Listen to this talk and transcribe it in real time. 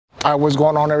All right, what's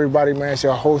going on, everybody, man? It's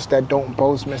your host that don't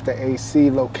boast, Mr.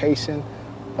 AC, location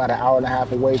about an hour and a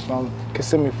half away from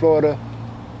Kissimmee, Florida.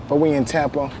 But we in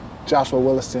Tampa, Joshua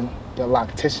Wolliston, the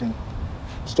Loctician.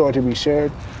 Story to be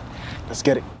shared. Let's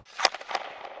get it.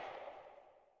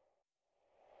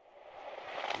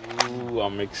 Ooh,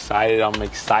 I'm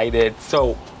excited.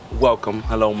 So, welcome.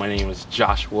 Hello, my name is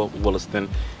Joshua Wolliston,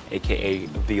 aka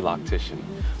the Loctician.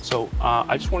 So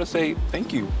I just want to say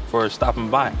thank you for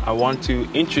stopping by. I want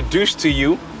to introduce to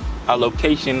you a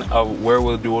location of where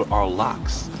we'll do our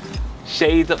locks.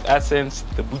 Shades of Essence,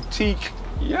 the boutique.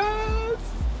 Yes.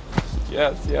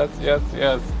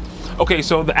 Okay,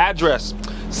 so the address,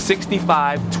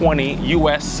 6520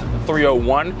 US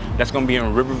 301. That's going to be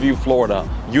in Riverview, Florida,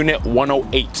 Unit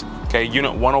 108. Okay,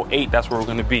 Unit 108, that's where we're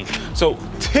going to be. So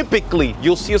typically,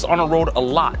 you'll see us on the road a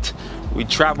lot. We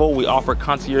travel, we offer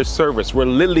concierge service. We're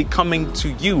literally coming to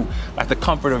you at the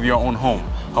comfort of your own home.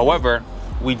 However,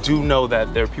 we do know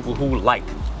that there are people who like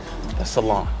the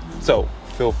salon. So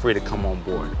feel free to come on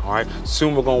board, all right?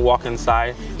 Soon we're gonna walk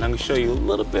inside and I'm gonna show you a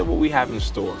little bit what we have in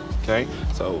store, okay?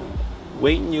 So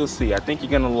wait and you'll see. I think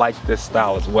you're gonna like this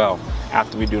style as well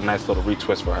after we do a nice little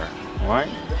retwist for her, all right?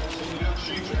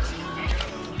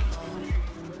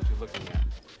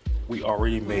 We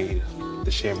already made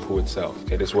the shampoo itself.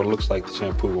 Okay, this is what it looks like, the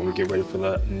shampoo, when we get ready for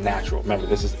the natural. Remember,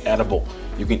 this is edible.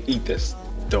 You can eat this.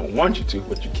 Don't want you to,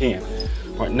 but you can.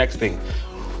 All right, next thing.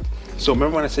 So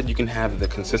remember when I said you can have the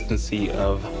consistency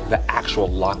of the actual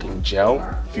locking gel?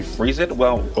 If you freeze it,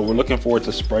 well, what we're looking for is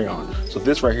to spray on. So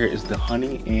this right here is the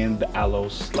honey and the aloe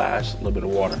slash a little bit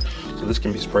of water. So this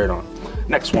can be sprayed on.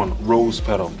 Next one, rose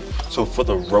petal. So for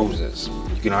the roses,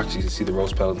 you can actually see the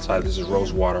rose petal inside. This is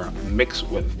rose water mixed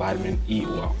with vitamin E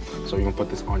oil. So you can put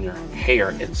this on your hair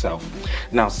itself.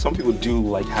 Now, some people do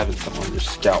like having stuff on your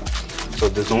scalp. So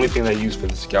the only thing they use for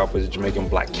the scalp is Jamaican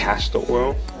black castor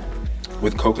oil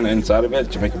with coconut inside of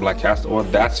it, Jamaican black castor oil.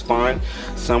 That's fine.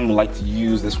 Some like to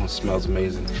use, this one smells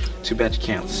amazing. Too bad you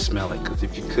can't smell it, because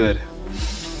if you could,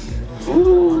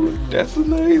 ooh, that's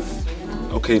nice.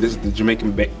 Okay, this is the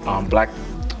Jamaican black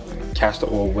castor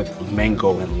oil with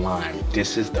mango and lime.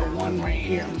 This is the one right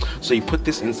here. So you put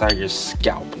this inside your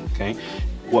scalp, okay?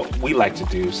 What we like to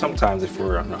do, sometimes if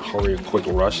we're in a hurry or quick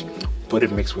rush, put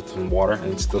it mixed with some water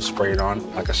and still spray it on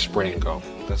like a spray and go.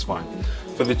 That's fine.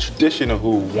 For the traditional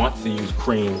who wants to use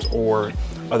creams or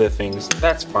other things,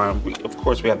 that's fine. Of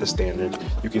course, we have the standard.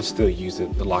 You can still use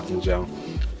it, the locking gel.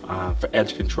 For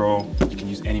edge control, you can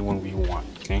use any one we want,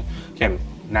 okay? Again,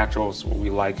 natural is what we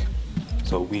like.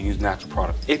 So we use natural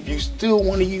products. If you still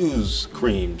want to use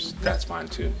creams, that's fine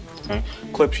too. Okay?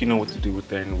 Clips, you know what to do with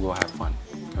that, and we'll have fun.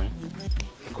 Okay?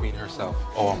 The queen herself.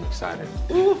 Oh, I'm excited.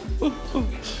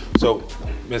 So,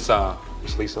 Miss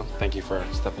Lisa, thank you for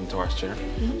stepping into our chair.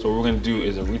 So what we're gonna do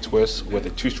is a retwist with a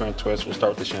 2-strand twist. We'll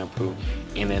start with the shampoo,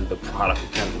 and then the product.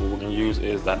 What we're gonna use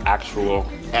is the actual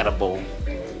edible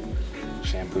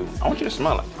shampoo. I want you to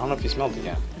smell it. I don't know if you smelled it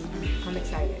yet. I'm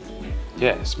excited.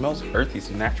 Yeah, it smells earthy,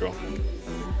 so natural.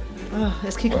 Oh,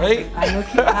 it's cucumber. Right? I know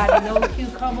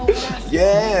cucumber.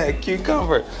 Yeah,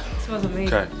 cucumber. It smells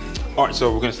amazing. Okay. All right,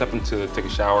 so we're gonna step into take a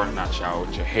shower, not shower,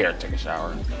 with your hair, take a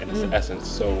shower, and it's the essence.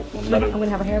 So I'm gonna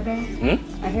have a hair bath.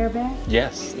 A hair bath?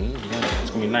 Yes. Yeah,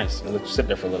 it's gonna be nice. And let's sit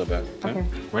there for a little bit. Okay.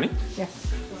 Ready? Yes.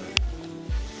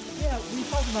 Yeah, we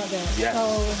talked about that. Yes. So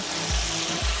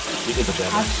we did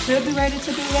that. I should be ready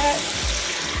to do that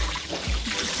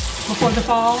before the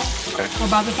fall. Okay. Or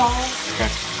by the fall.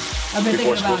 Okay. I've been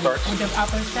Before thinking about school it with the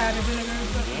apple cider vinegar and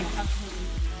stuff.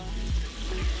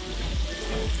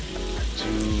 I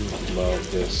do love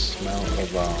this smell of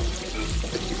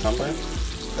the cucumber.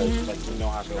 Because like you know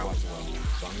how I feel about well.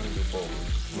 So I'm gonna do both.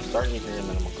 I'm starting here and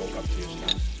then I'm gonna go up to your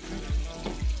scalp.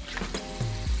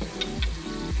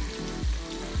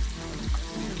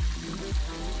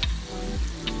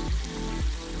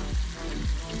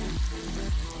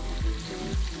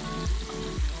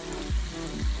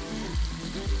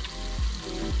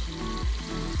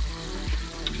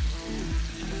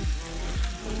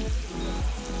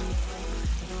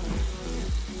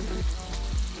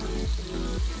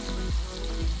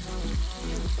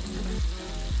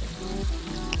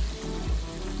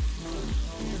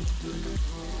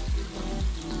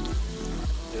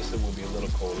 This will be a little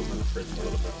cold. I'm in the fridge a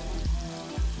little bit.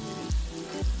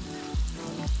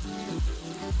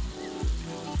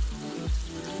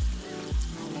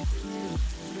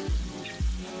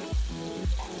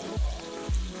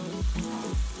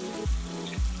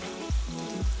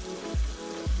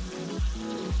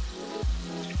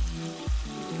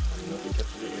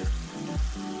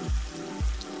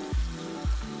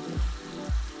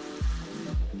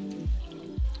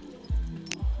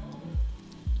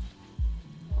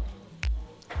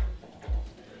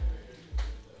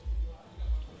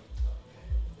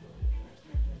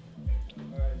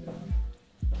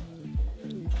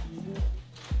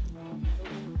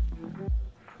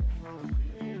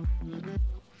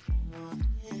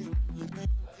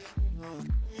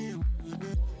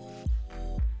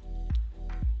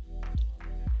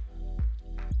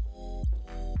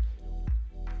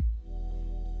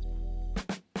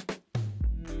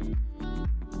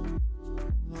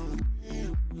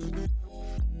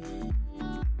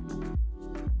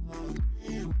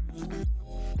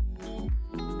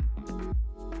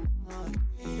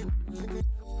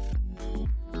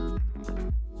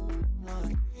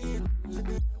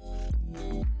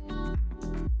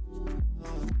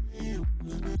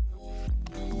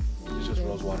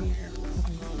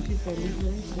 said, they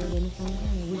still in the same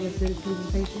thing. We just did a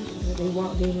presentation. They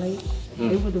walked in late.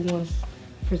 They were the ones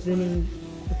presenting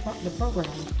the program,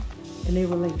 and they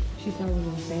were late. She thought we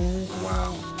were embarrassed.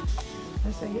 Wow.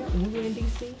 I said, yeah, when we were in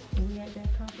D.C., and we had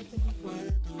that conference.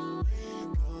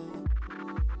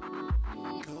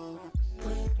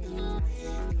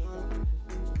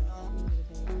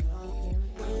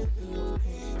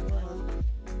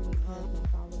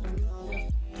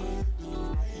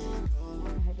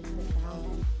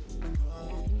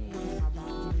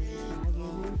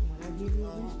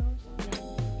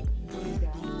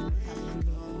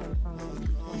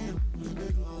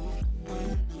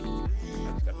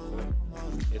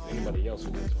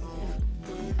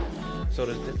 So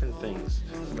there's different things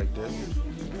like this.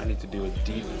 I need to do a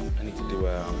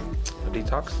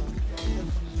detox.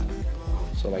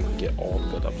 So I can get all the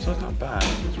buildup. So it's not bad.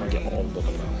 So I get all the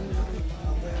buildup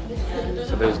out.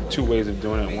 So there's two ways of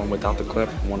doing it. One without the clip,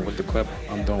 one with the clip.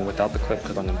 I'm doing without the clip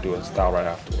because I'm gonna do a style right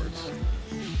afterwards.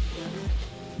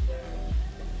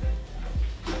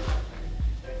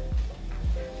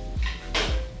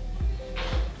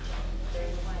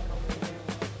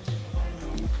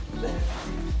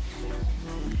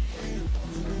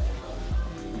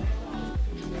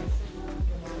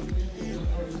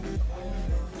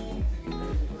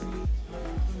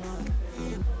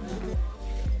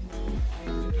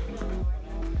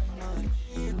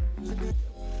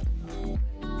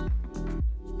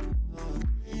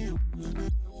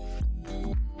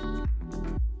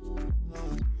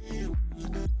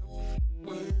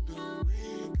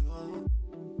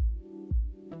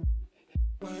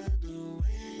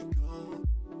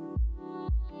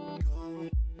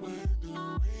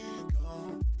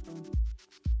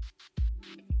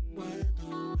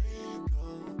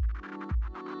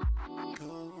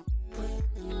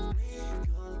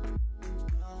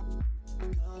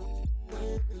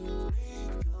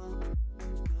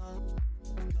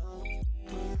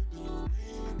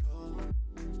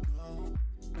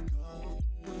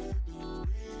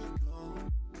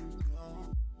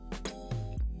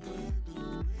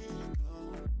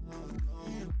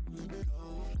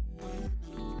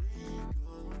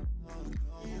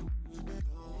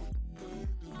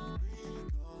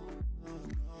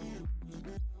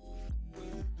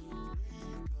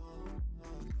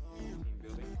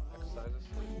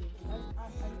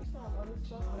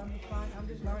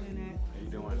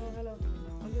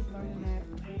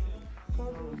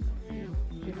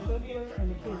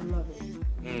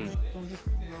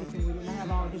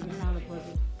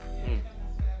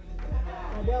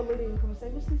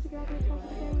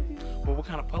 Well, what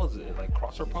kind of puzzles is it? Like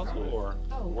crossword puzzle or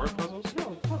word puzzles? No,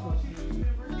 puzzles.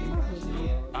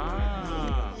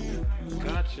 Ah,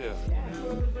 gotcha.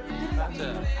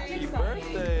 Gotcha. Happy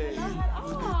birthday.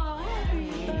 Oh, happy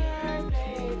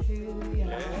birthday to you.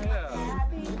 Yeah.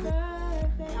 Happy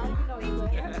birthday. Oh, you know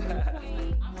you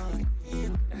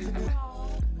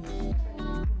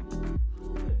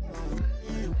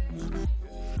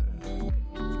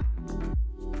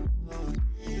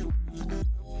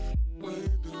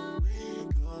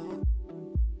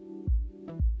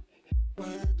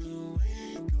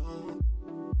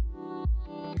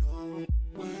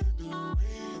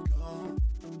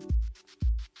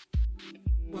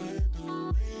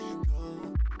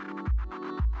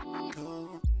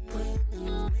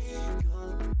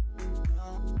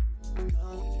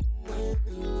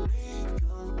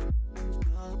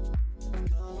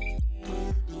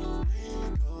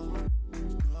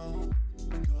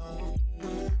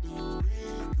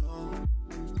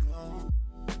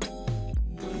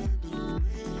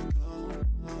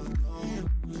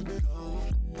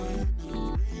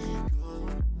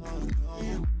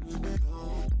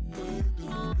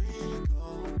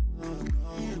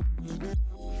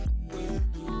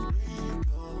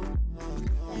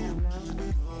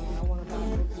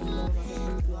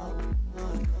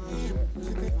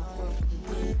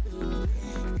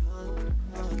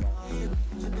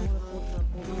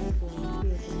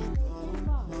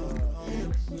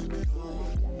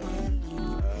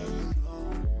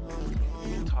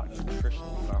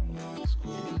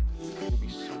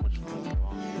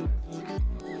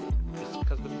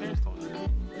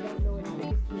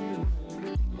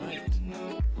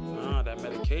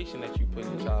that you put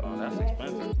your child on, that's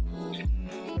expensive.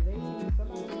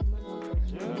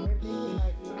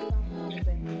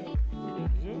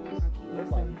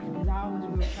 I always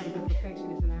will try to be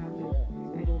perfectionist, and I have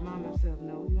to remind myself,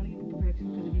 no, you don't need to be perfect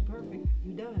because to be perfect,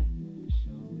 you done.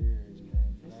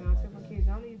 And so I tell my kids, I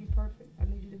don't need to be perfect. I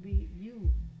need you to be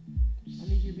you. I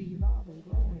need you to be evolving,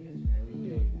 growing.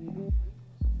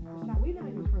 It's not, we're not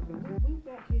even perfect. We want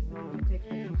kids to be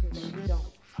protected, but we don't.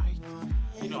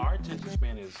 You know, our attention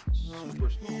span is super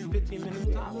small. 15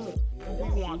 minutes tops. We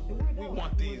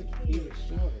want these.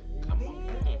 Come on.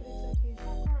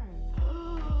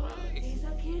 He's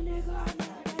a kindergartner.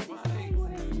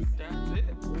 That's it.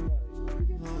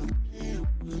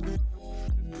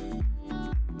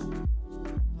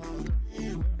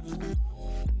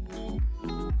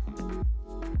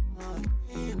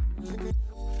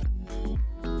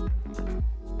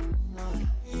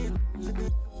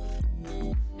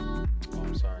 Oh,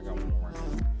 I'm sorry, I got one more.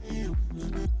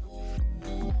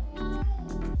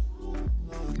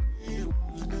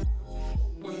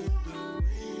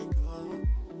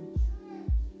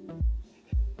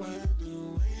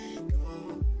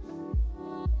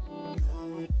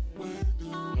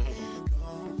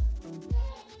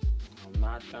 I'm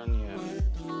not done yet.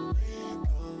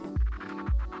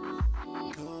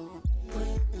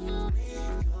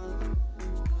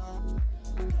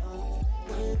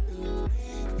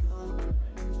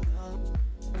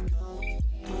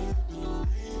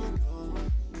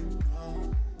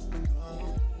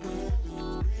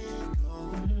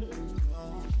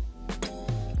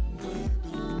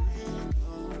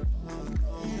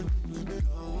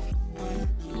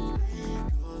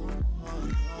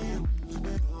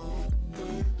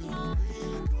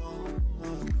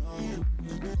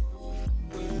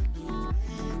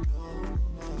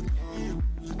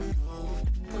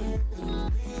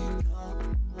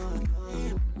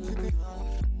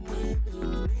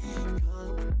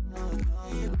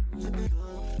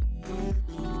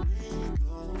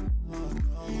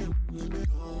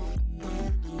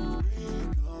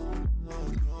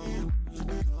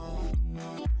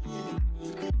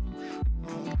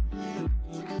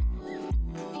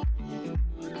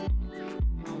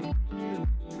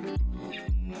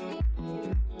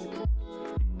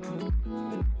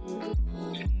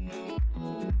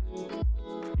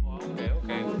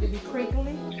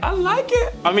 I like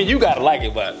it. I mean, you gotta like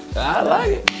it, but I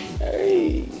like it.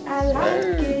 Hey. I like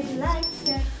it like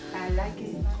that. I like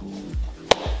it.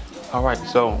 All right,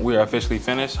 so we are officially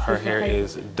finished. Her hair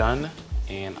is done,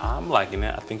 and I'm liking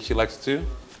it. I think she likes it too.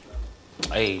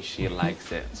 Hey, she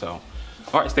likes it. So,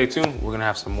 all right, stay tuned. We're gonna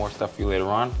have some more stuff for you later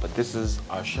on, but this is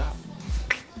our shop.